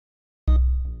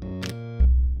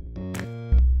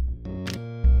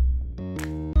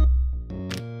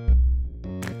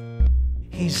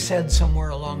He's said somewhere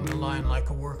along the line,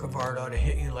 like a work of art ought to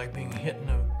hit you like being hit in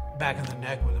the back of the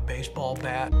neck with a baseball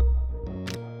bat.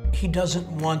 He doesn't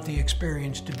want the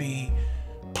experience to be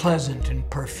pleasant and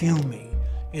perfumey.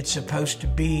 It's supposed to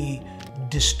be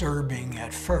disturbing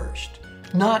at first.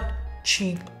 Not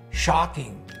cheap,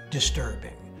 shocking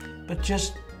disturbing, but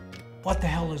just what the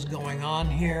hell is going on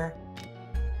here?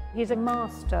 He's a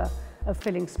master of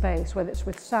filling space, whether it's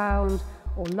with sound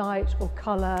or light or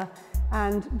colour.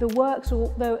 And the works,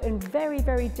 although in very,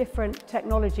 very different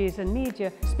technologies and media,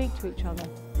 speak to each other.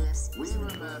 We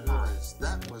remember as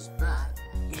that was bad.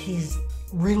 He's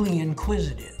really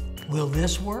inquisitive. Will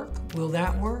this work? Will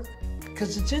that work?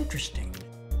 Because it's interesting.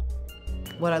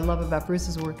 What I love about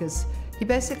Bruce's work is he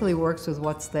basically works with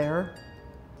what's there,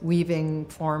 weaving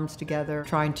forms together,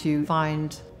 trying to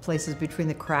find places between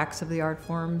the cracks of the art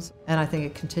forms, and I think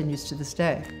it continues to this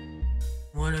day.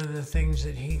 One of the things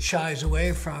that he shies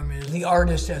away from is the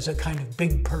artist as a kind of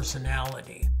big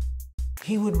personality.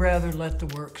 He would rather let the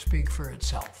work speak for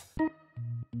itself.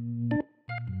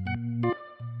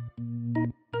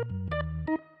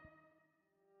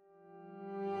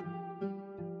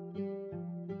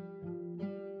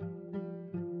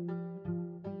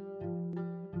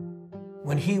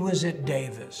 When he was at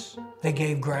Davis, they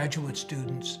gave graduate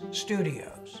students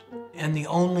studios. And the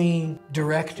only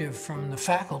directive from the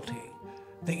faculty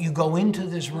that you go into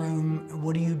this room,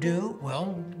 what do?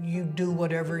 Well, you do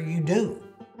whatever you do.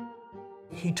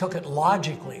 He took it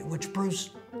logically, which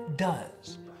Bruce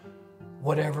does.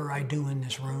 Whatever I do in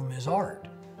this room is art,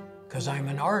 because I'm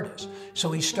an artist.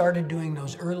 So he started doing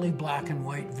those early black and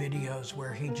white videos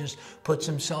where he just puts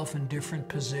himself in different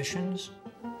positions.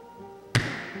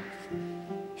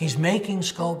 He's making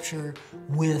sculpture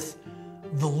with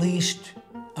the least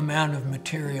amount of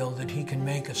material that he can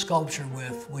make a sculpture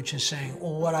with, which is saying,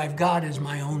 well, what I've got is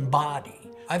my own body.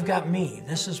 I've got me.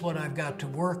 This is what I've got to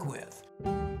work with.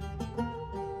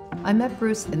 I met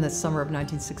Bruce in the summer of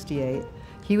 1968.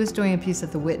 He was doing a piece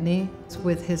at the Whitney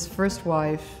with his first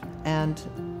wife and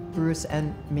Bruce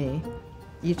and me.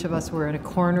 Each of us were in a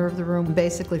corner of the room.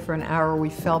 Basically, for an hour, we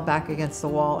fell back against the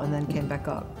wall and then came back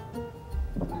up.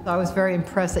 I was very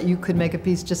impressed that you could make a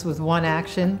piece just with one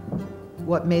action.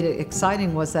 What made it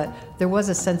exciting was that there was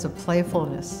a sense of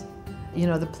playfulness. You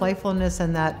know, the playfulness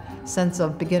and that sense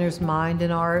of beginner's mind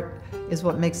in art is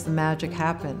what makes the magic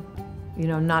happen. You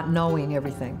know, not knowing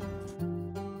everything.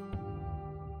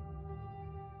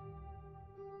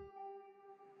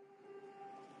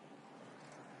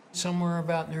 Somewhere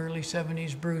about in the early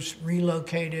 70s, Bruce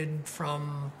relocated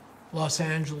from Los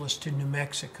Angeles to New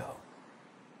Mexico.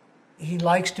 He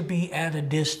likes to be at a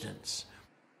distance.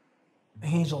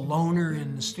 He's a loner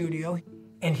in the studio,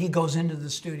 and he goes into the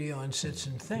studio and sits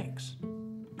and thinks,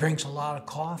 drinks a lot of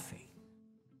coffee.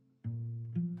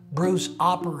 Bruce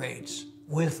operates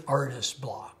with artist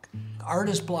block.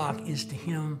 Artist block is to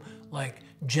him like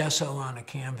gesso on a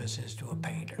canvas is to a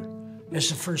painter. It's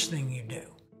the first thing you do.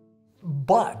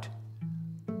 But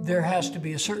there has to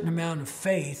be a certain amount of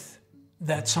faith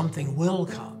that something will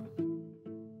come.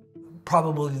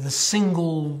 Probably the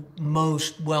single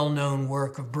most well-known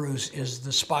work of Bruce is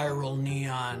the spiral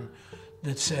neon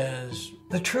that says,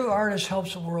 "The true artist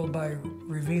helps the world by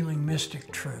revealing mystic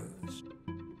truths."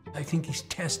 I think he's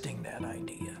testing that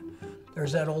idea.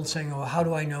 There's that old saying, oh, how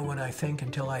do I know what I think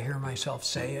until I hear myself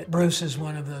say it? Bruce is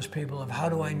one of those people of how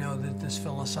do I know that this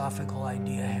philosophical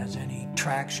idea has any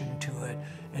traction to it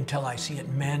until I see it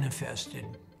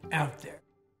manifested out there.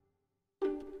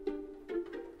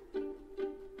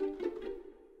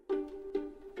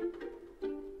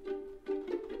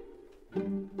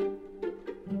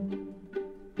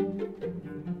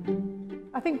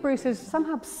 I think Bruce is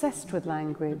somehow obsessed with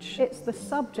language. It's the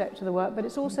subject of the work, but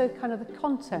it's also kind of the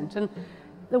content. And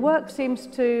the work seems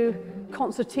to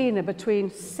concertina between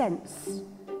sense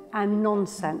and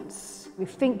nonsense. You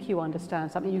think you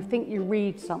understand something, you think you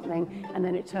read something, and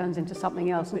then it turns into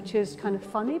something else, which is kind of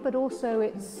funny, but also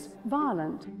it's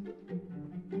violent.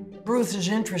 Bruce is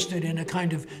interested in a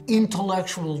kind of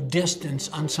intellectual distance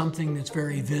on something that's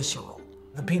very visceral.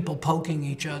 The people poking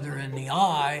each other in the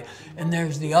eye, and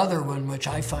there's the other one, which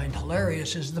I find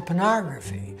hilarious, is the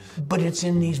pornography. But it's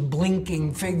in these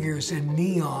blinking figures in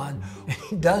neon, and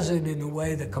he does it in a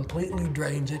way that completely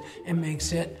drains it and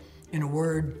makes it, in a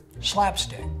word,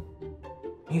 slapstick.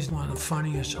 He's one of the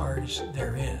funniest artists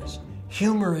there is.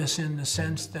 Humorous in the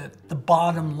sense that the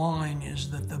bottom line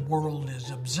is that the world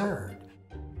is absurd.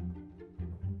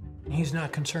 He's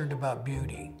not concerned about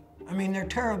beauty. I mean, they're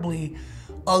terribly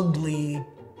ugly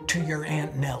to your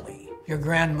Aunt Nellie. Your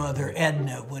grandmother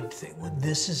Edna would think, well,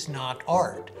 this is not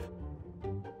art.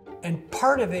 And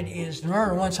part of it is, in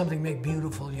order to want something to make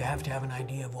beautiful, you have to have an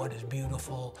idea of what is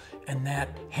beautiful, and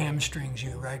that hamstrings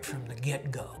you right from the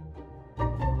get-go.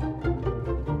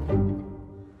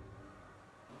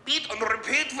 Beat and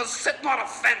repeat was sitting on a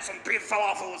fence and Pete fell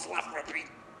off who was left. Repeat.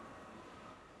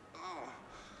 Oh.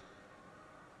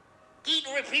 Beat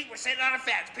and repeat were sitting on a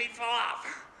fence. Pete fell off.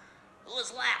 Who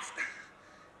was left?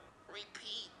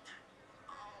 Repeat.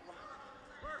 Oh.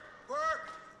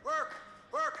 Work, work,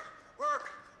 work, work,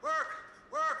 work,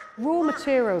 work. Raw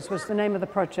Materials was the name of the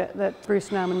project that Bruce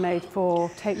Nauman made for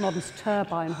Tate Modern's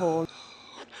Turbine Hall.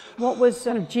 What was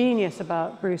sort of genius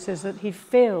about Bruce is that he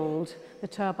filled the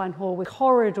Turbine Hall with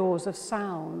corridors of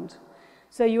sound.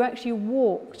 So you actually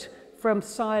walked from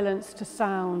silence to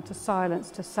sound to silence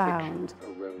to sound.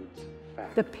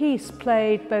 The piece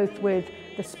played both with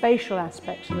the spatial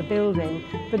aspects of the building,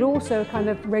 but also a kind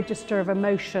of register of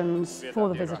emotions for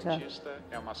the visitor.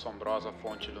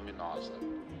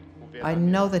 I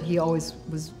know that he always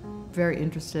was very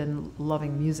interested in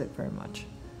loving music very much.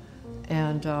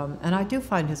 And I do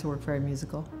find his work very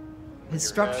musical. His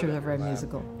structures are very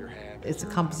musical. It's a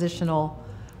compositional,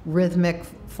 rhythmic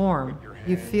form.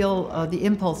 You feel the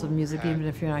impulse of music even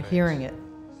if you're not hearing it.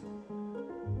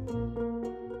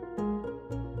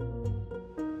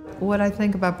 What I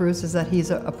think about Bruce is that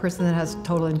he's a person that has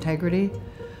total integrity.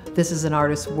 This is an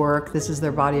artist's work, this is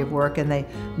their body of work, and they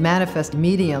manifest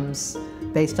mediums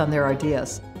based on their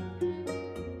ideas.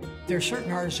 There are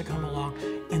certain artists that come along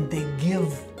and they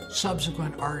give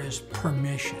subsequent artists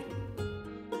permission.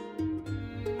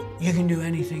 You can do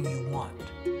anything you want.